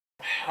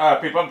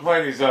People, I'm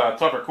playing these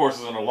tougher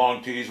courses on the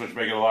long tees, which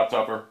make it a lot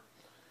tougher.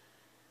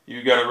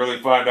 You got to really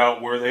find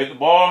out where they hit the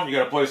ball. You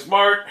got to play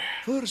smart.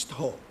 First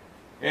hole.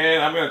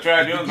 And I'm going to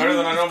try doing better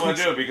than I normally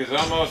do because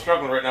I'm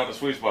struggling right now with the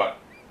sweet spot.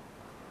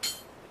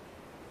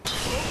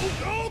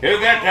 Hit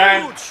it that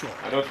time.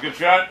 I know it's a good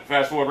shot.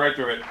 Fast forward right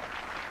through it.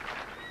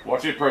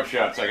 Watch the approach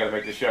shots. I got to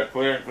make this shot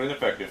clear and clean and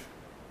effective.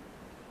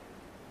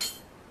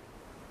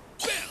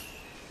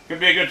 Could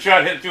be a good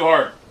shot. Hit it too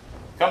hard.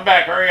 Come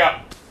back. Hurry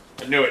up.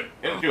 I knew it.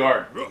 Hit it too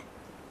hard.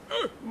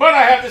 But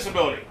I have this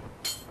ability.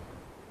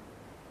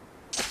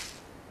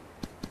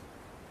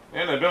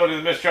 And the ability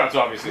to miss shots,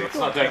 obviously. It's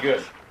not that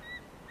good.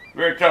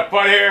 Very tough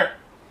putt here.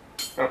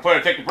 Got to play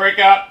to take the break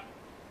out.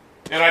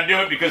 And I do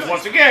it because,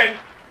 once again,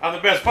 I'm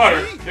the best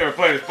putter to ever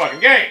play this fucking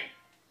game.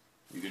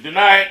 You can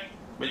deny it,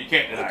 but you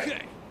can't deny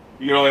it.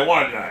 You can only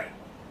want to deny it.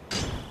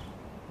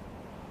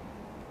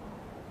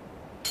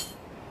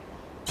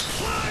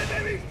 Fly,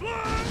 baby,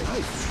 fly!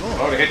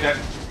 Oh, to hit that.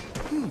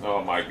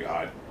 Oh, my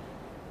God.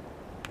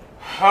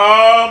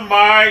 Oh,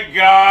 my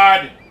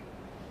God.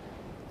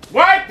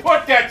 Why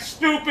put that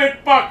stupid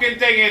fucking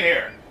thing in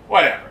here?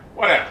 Whatever.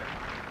 Whatever.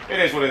 It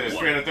is what it is.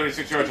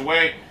 336 yards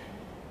away.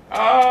 Can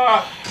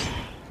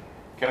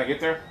I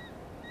get there?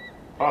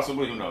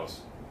 Possibly. Who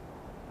knows?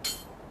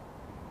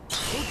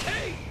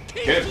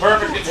 Hit it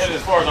perfect. Didn't hit it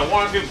as far as I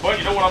wanted to, but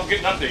you know what? I'm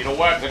getting up there. You know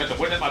why? Because I got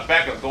the wind in my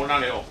back and I'm going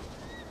downhill.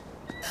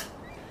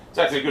 It's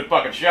actually a good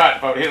fucking shot.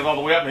 If I would hit it all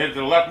the way up and hit it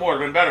to the left more, it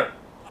would have been better.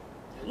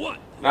 What?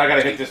 Now I got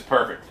to hit this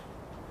perfect.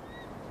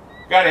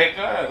 Got to hit.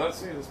 Let's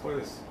see. Let's play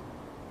this.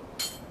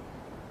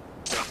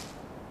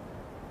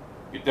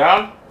 Get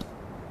down.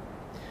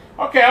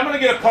 Okay, I'm going to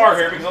get a par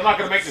here because I'm not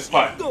going to make this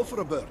putt. Go for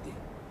a birdie.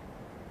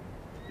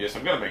 Yes,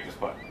 I'm going to make this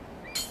putt.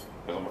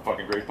 Because I'm a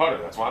fucking great putter.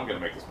 That's why I'm going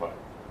to make this putt.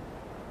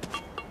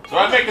 So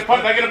I make the putt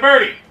and I get a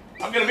birdie.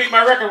 I'm going to beat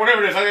my record,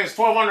 whatever it is. I think it's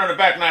 12 under on the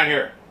back nine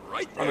here.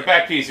 On the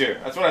back tees here.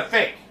 That's what I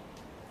think.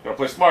 Got to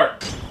play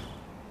smart.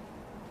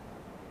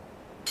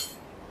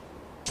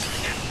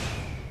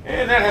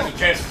 And that has a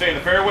chance to stay in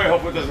the fairway.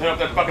 Hopefully it doesn't hit up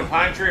that fucking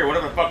pine tree or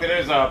whatever the fuck it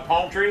is.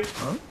 Palm tree.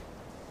 Huh?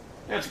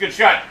 Yeah, it's a good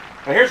shot.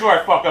 Now here's where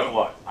I fuck up a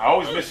lot. I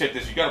always miss-hit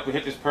this. You got to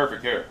hit this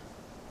perfect here.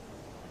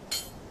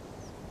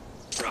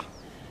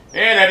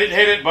 And I didn't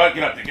hit it, but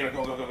get up there. Get up,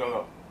 go, go, go, go,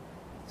 go.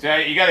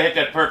 See, you got to hit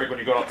that perfect when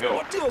you go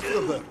uphill. Go for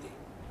a birdie.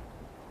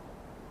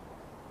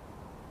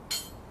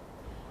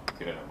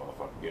 Get in there,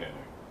 motherfucker. Get in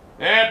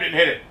there. Didn't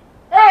hit it.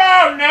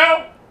 Oh,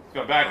 no! It's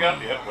going to back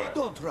up. Yep, whatever.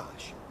 Don't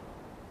rush.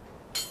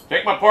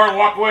 Take my par and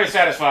walk away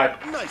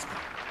satisfied. Nice.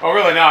 Oh,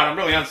 really not. I'm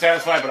really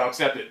unsatisfied, but I'll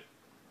accept it.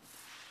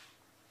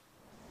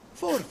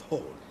 Fourth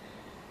hole.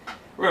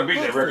 We're going to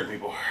beat that record,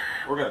 people.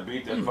 We're going to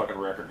beat that fucking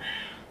record.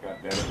 God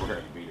damn it, we're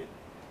going to beat it.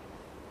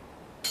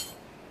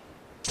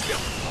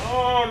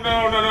 Oh,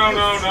 no, no, no,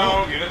 no,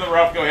 no. Get in the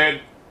rough. Go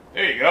ahead.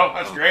 There you go.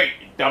 That's great,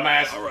 you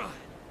dumbass. All right.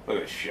 Look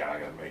at this shot I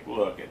got to make.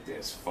 Look at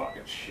this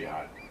fucking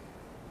shot.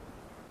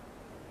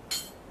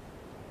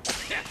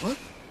 What?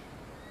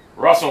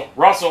 Russell,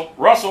 Russell,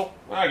 Russell.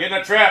 Ah, get in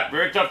that trap.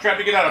 Very tough trap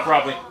to get out of,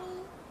 probably.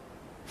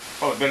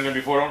 Probably been in there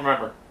before, don't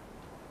remember.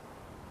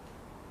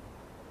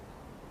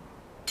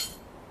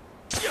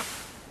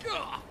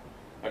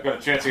 I've got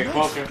a chance to get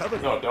closer.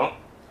 No, don't.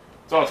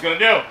 That's all it's going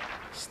to do.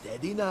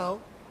 Steady now.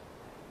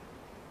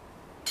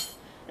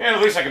 And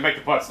at least I can make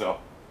the putts, though.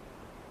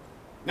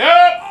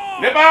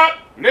 Nope! Lip out!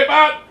 Lip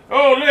out!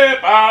 Oh,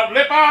 lip out!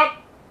 Lip out!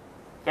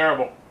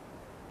 Terrible.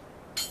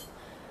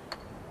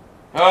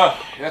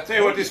 I tell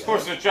you what, these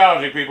courses are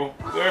challenging, people.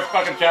 They're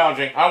fucking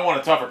challenging. I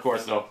want a tougher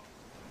course, though.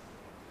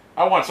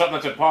 I want something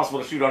that's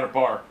impossible to shoot under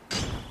par.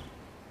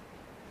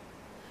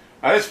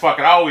 Now, this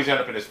fucking, I always end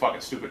up in this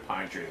fucking stupid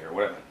pine tree or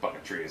whatever that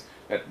fucking tree is.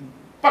 That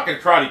fucking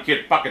Karate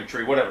Kid fucking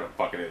tree, whatever the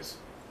fuck it is.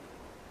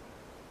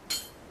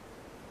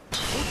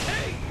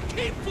 Okay,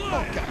 keep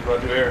flying.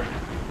 What do I do here?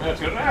 That's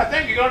good. I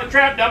think you're going to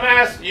trap,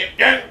 dumbass. Yep.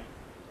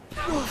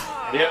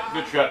 Yep,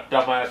 good shot,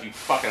 dumbass, you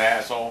fucking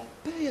asshole.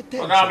 Pay attention.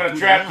 Well, now I'm in a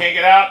trap, can't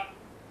get out.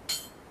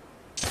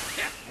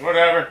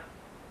 Whatever.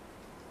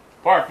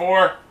 Par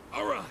 4.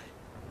 All right.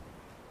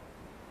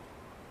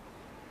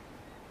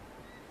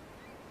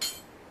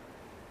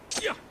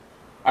 Yeah.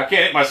 I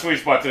can't hit my sweet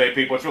spot today,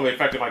 people. It's really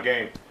affecting my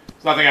game.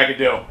 There's nothing I can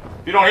do.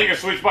 If you don't hit your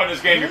sweet spot in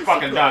this game, you're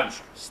fucking done.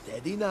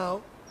 Steady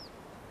now.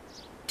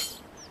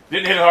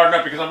 Didn't hit it hard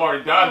enough because I'm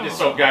already done. I'm just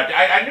so goddamn.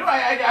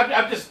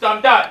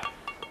 I'm done.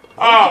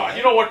 Oh,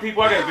 you know what,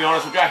 people? I gotta be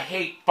honest with you. I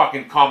hate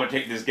fucking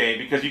commentating this game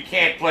because you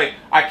can't play.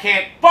 I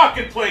can't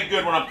fucking play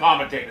good when I'm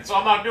commentating, so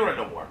I'm not doing it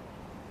no more.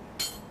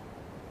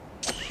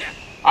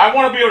 I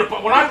want to be able to.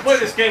 When I play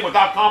this game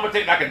without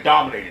commentating, I can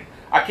dominate it.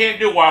 I can't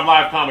do it while I'm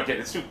live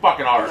commentating. It's too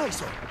fucking hard.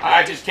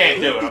 I just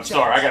can't do it. I'm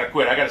sorry. I gotta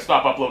quit. I gotta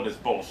stop uploading this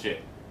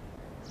bullshit.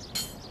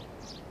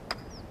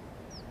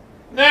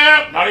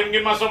 Nope, not even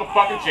giving myself a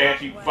fucking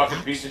chance, you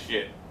fucking piece of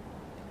shit.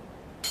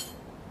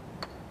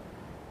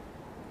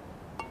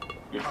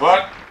 Good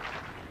putt.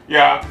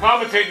 Yeah,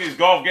 commentating these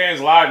golf games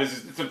live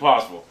it's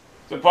impossible.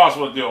 It's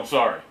impossible to do, I'm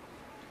sorry.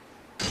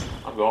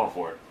 I'm going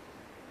for it.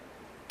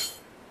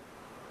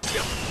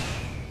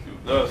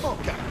 Dude, this.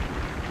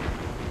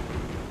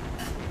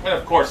 And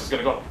of course it's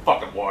gonna go in the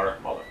fucking water,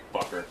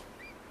 motherfucker.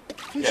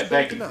 Fish Yeah,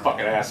 thank you, now.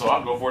 fucking asshole.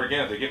 I'll go for it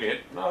again if they give me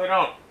it. No, they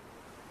don't.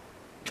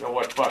 You know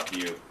what? Fuck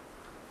you.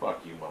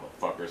 Fuck you,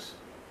 motherfuckers.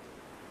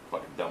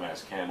 Fucking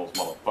dumbass camels,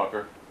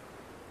 motherfucker.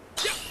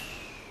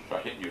 If I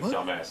hit you, What?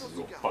 dumbasses,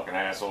 you fucking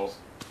assholes.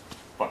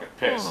 Fucking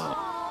piss.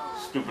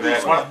 Stupid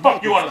ass. Why the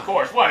fuck you on the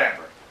course?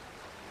 Whatever.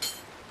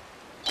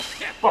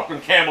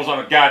 Fucking camels on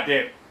a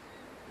goddamn...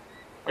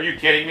 Are you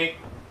kidding me?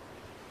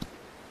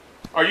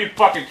 Are you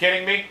fucking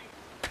kidding me?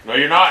 No,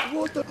 you're not.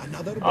 What the-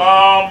 Another birdie.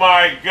 Oh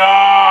my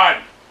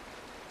god!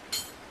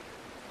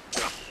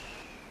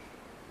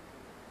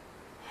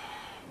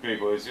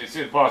 People, it's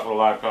impossible to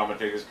live commentate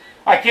this.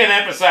 I can't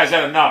emphasize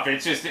that enough.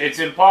 It's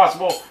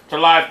impossible to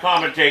live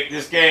commentate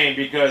this game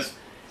because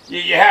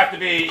you have to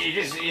be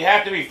you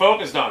have to be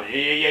focused on it.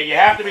 You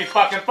have to be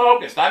fucking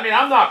focused. I mean,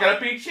 I'm not gonna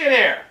beat shit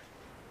here.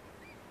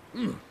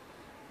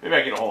 Maybe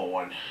I get a hole in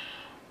one.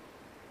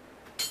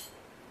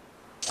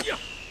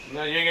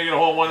 No, you ain't gonna get a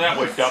hole in one that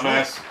way,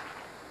 dumbass.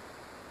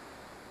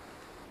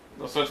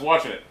 No sense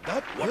watching it.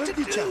 That What to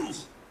birdie do?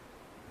 chance.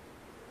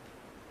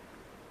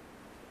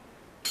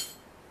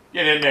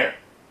 Get in there.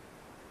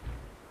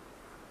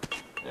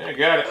 Yeah,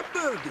 got it. A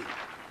birdie.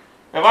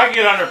 If I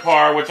get under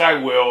par, which I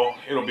will,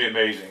 it'll be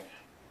amazing.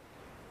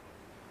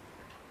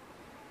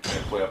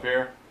 And play up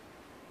here.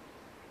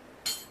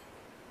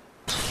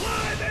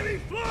 Fly, baby,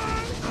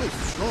 fly!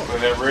 Nice shot. Play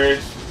that ridge.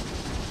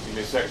 Give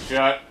me a second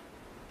shot.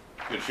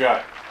 Good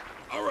shot.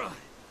 All right.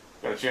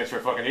 Got a chance for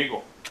a fucking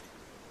eagle.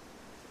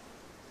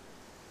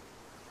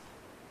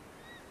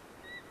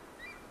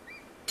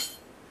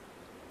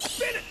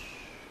 Spin it!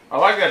 I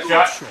like that Good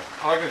shot. shot.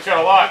 I like that shot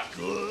a lot.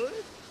 Good.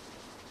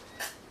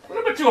 A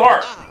little bit too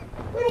hard.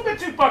 A little bit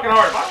too fucking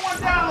hard. If I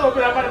went down a little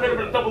bit, I might have been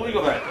able to double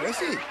eagle that.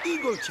 Press it.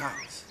 Eagle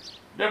chance.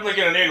 Definitely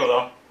get an eagle,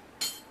 though.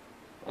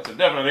 That's a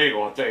definite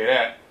eagle, I'll tell you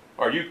that.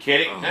 Are you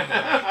kidding? Ain't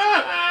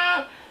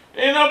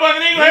no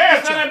fucking eagle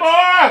here, Sonny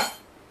boy!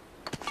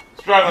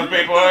 Struggling,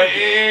 people.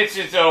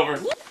 It's over.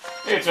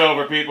 It's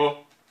over, people.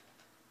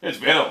 It's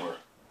been over.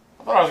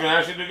 I thought I was going to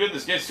actually do good.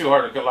 This gets too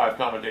hard to live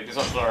commentate this.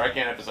 I'm sorry. I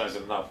can't emphasize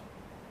it enough.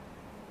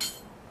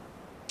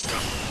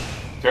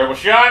 Terrible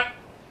shot.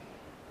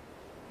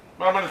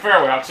 But I'm in the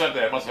fairway. I'll accept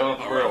that. Must have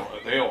held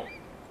up the hill.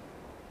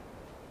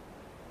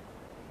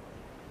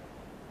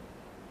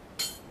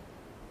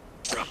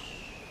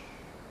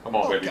 Come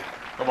on, baby.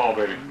 Come on,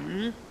 baby.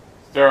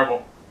 It's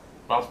terrible.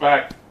 Bounce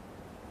back.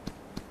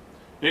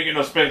 Didn't get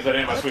no spins. That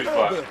ain't my sweet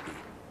spot. Birdie.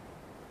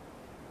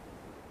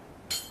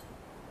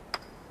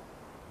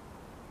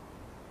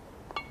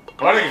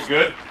 Well, I think it's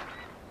good.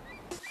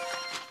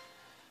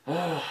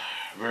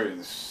 Very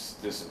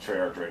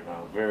disenchanted right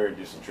now. Very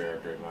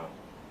disenchanted right now.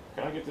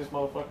 Can I get this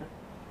motherfucker?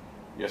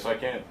 Yes, I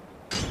can.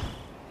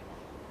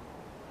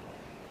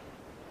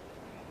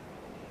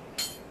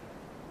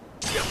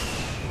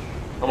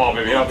 Come on,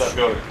 baby. Get off that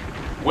building.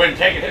 Win,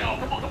 take it. Oh,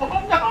 come on, come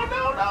on. No,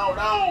 no, no,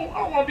 no. I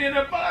don't want to be in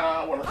that. I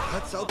don't want to.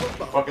 That's out of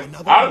bounds. Fucking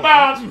Another out of birdie.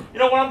 bounds. You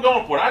know what I'm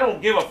going for? I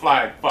don't give a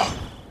flying fuck.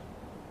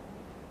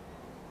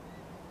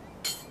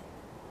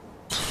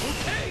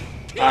 Okay.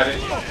 I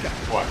didn't.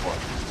 Watch.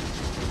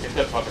 Get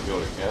that fucking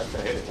building. Yeah, that's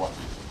gonna hit it. Watch.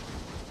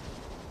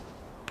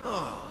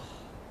 Ah.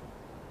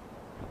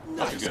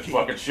 That's a Nice good kick.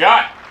 fucking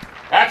shot.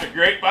 That's a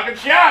great fucking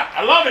shot.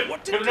 I love it.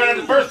 What to Could have done it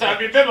do? the first time.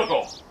 Be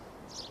biblical.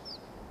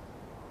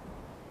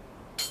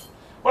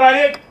 What I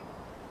did.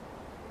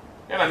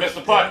 And I missed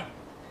the putt.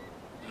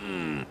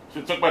 Should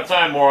have took my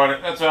time more on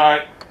it. That's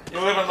alright. You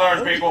live and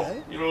learn,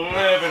 people. You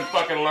live and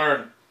fucking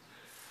learn.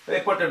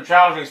 They put them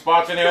challenging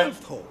spots in here.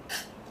 12th hole.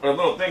 Or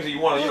little things that you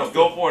want to,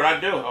 go for it. I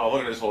do. Oh,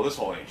 look at this hole. This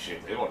hole ain't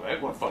shit.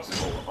 Everyone fucks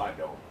this hole if I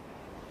don't.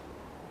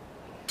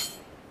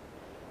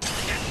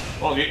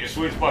 Well, you get your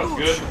sweet spot is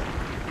good.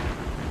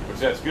 Which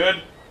that's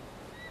good.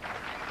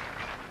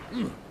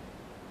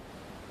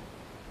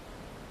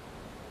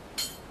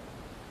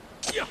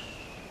 Yeah.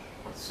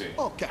 Let's see.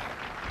 Okay.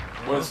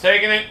 Will's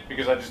taking it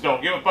because I just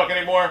don't give a fuck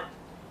anymore.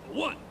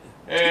 One.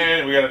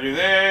 And we gotta do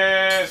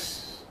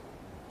this.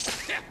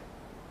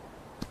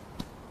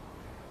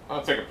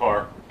 I'll take a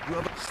par. You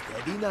have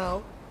steady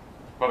now.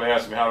 Probably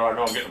asking me how do I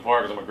know I'm getting a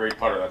par because I'm a great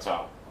putter. That's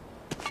how.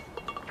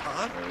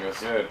 Huh? Like I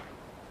said.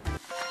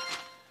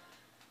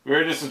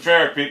 Very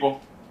disenchanted,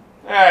 people.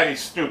 Ah,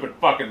 these stupid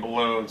fucking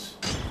balloons.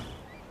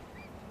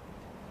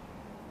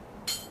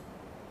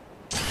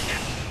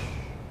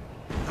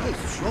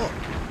 Nice shot.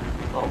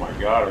 Oh my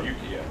god, are you?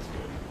 Yeah, it's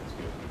good. It's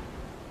good.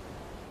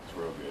 It's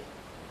real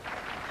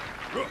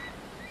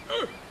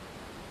good.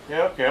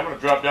 Yeah, okay, I'm gonna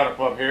drop down a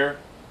club here.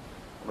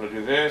 I'm gonna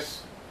do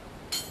this.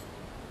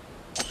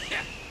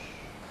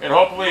 And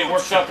hopefully it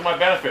works out to my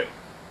benefit.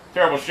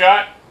 Terrible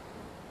shot.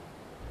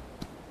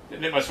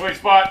 Didn't hit my sweet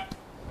spot.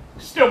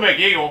 Still make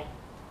eagle.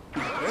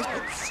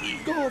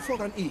 Go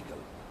for an eagle.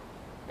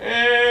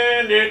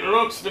 And it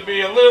looks to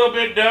be a little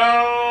bit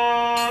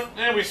down.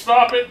 And we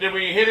stop it. Did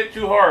we hit it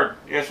too hard?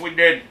 Yes, we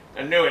did.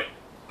 I knew it.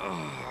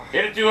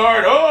 Hit it too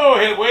hard. Oh,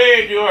 hit it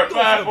way too hard.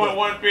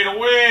 5.1 feet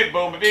away.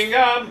 Boom, bing,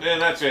 gum.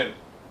 And that's in.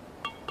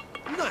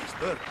 Nice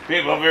bird.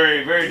 People, I'm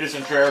very, very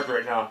disenchanted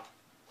right now.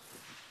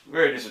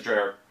 Very decent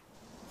driver.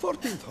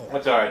 14th hole.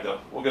 That's alright though.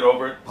 We'll get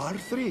over it. Par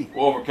 3.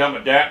 We'll overcome,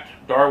 adapt,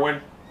 Darwin,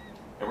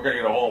 and we're gonna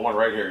get a hole in one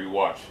right here. You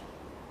watch.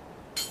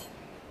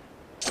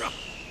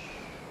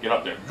 Get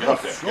up there. Get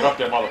up there. Get up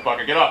there,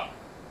 motherfucker. Get up.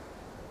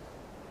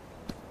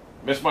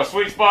 Missed my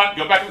sweet spot.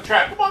 Go back to the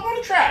trap. Come on, go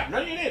to the trap. No,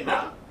 you didn't.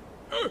 No.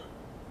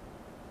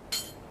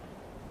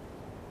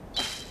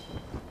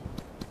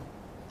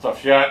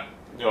 Tough shot.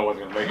 You know I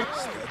wasn't gonna make it.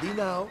 Steady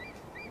now.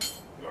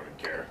 I don't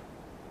care.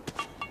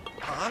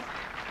 Par.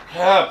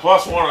 Yeah,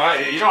 plus one.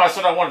 I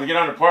said I wanted to get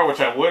under par, which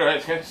I would.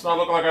 It's not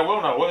looking like I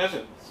will now. What is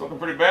it? It's looking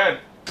pretty bad.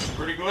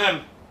 Pretty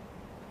glim.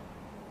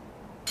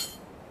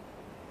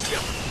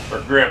 Or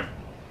grim.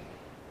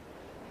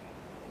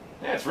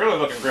 Yeah, it's really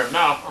looking grim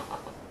now.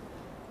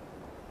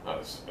 Oh,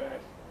 this is bad.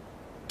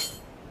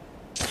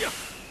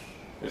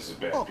 This is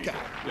bad. Okay.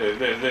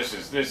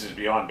 This is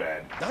beyond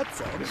bad. That's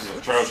all. This is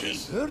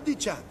atrocious. Birdie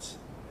chance.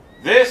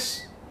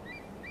 This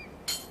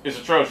is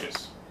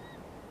atrocious.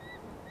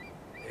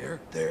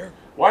 There.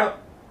 Why?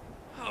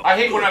 I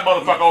hate when that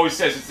motherfucker always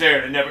says it's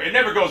there and it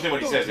never goes in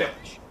when he says that.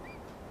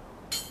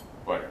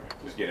 Whatever.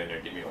 Just get in there,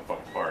 get me a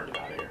fucking par, and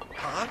get out of here.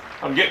 Par.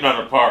 I'm getting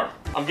under par.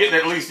 I'm getting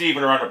at least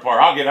even or under par.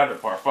 I'll get under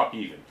par. Fuck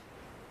even.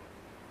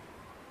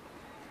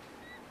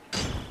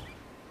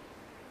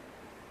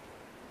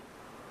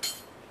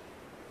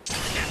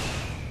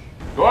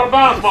 Go out of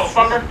bounds,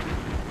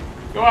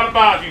 motherfucker. Go out of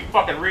bounds, you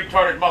fucking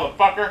retarded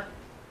motherfucker.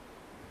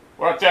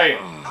 What'd I tell you?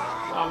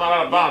 I'm not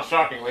out of bounds,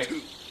 shockingly.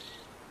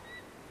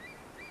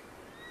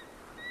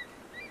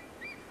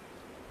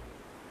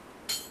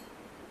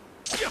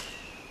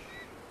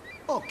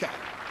 Okay.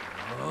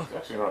 It's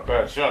actually not a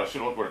bad shot. I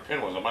should have looked where the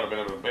pin was. I might have been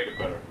able to make it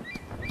better.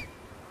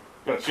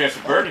 Got a chance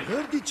of birdie.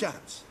 Birdie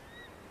chance.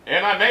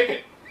 And I make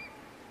it.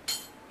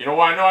 You know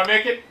why I know I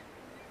make it?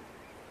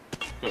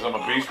 Because I'm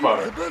a beast The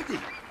putter. birdie.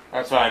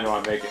 That's how I know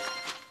I make it.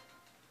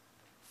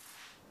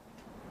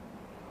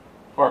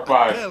 Par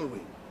 5.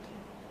 Tailwind.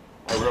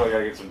 I really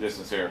gotta get some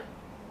distance here.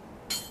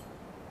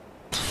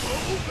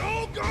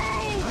 Go, go!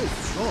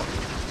 Nice shot.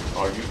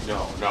 Oh,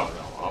 no.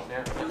 Oh,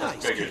 yeah.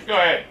 Nice. Figures. Go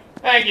ahead.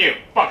 Thank you,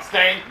 fuck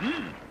stain.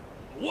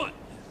 1,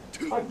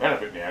 2. Might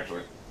benefit me,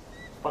 actually.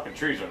 Fucking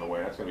trees are in the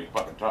way. That's gonna be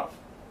fucking tough.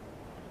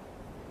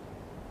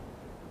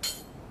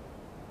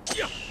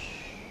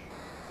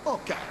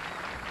 Okay.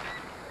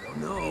 Oh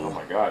no. Oh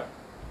my god.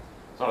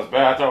 It's not as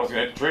bad. I thought I was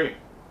gonna hit the tree.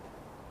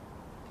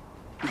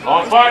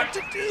 Long putt.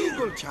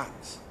 Eagle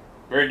chance.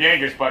 Very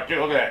dangerous putt, too.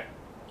 Look at that.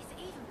 Is it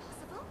even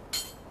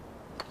possible?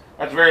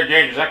 That's very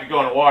dangerous. That could go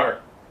in the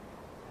water.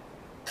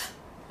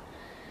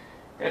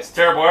 It's a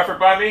terrible effort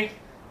by me.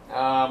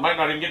 Might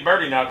not even get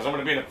birdie now because I'm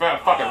going to be in the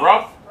fucking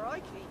rough.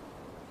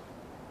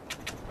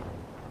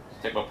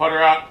 Take my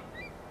putter out.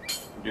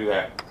 Do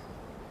that.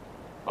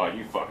 Oh,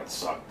 you fucking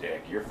suck,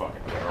 Dick. You're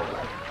fucking terrible.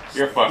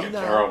 You're fucking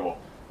terrible.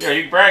 You know,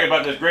 you brag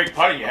about this great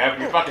putting you have,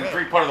 and you're fucking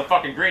 3-putt on the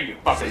fucking green, you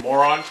fucking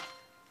moron.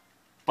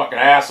 Fucking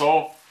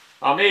asshole.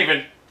 I'm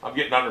even. I'm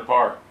getting under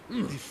par.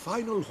 The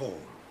final hole.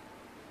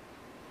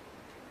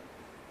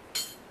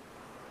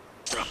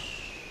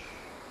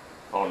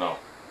 Oh, no.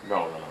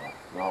 No.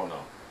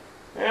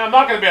 Yeah, I'm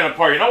not going to be on a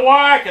par. You know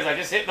why? Because I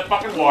just hit in the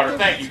fucking water.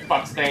 Thank you,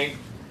 fuck stain.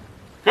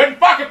 Couldn't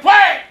fucking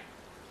play!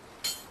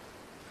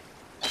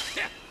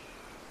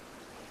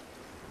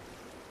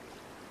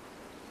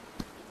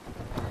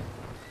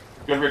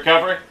 Good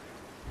recovery.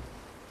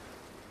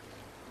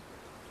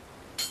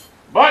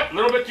 But, a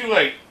little bit too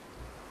late.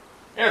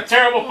 And a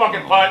terrible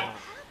fucking putt.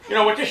 You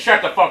know what? Just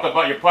shut the fuck up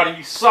about your putting.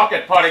 You suck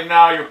at putting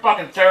now. You're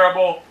fucking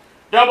terrible.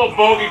 Double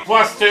bogey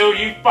 +2.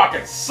 You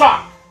fucking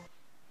suck.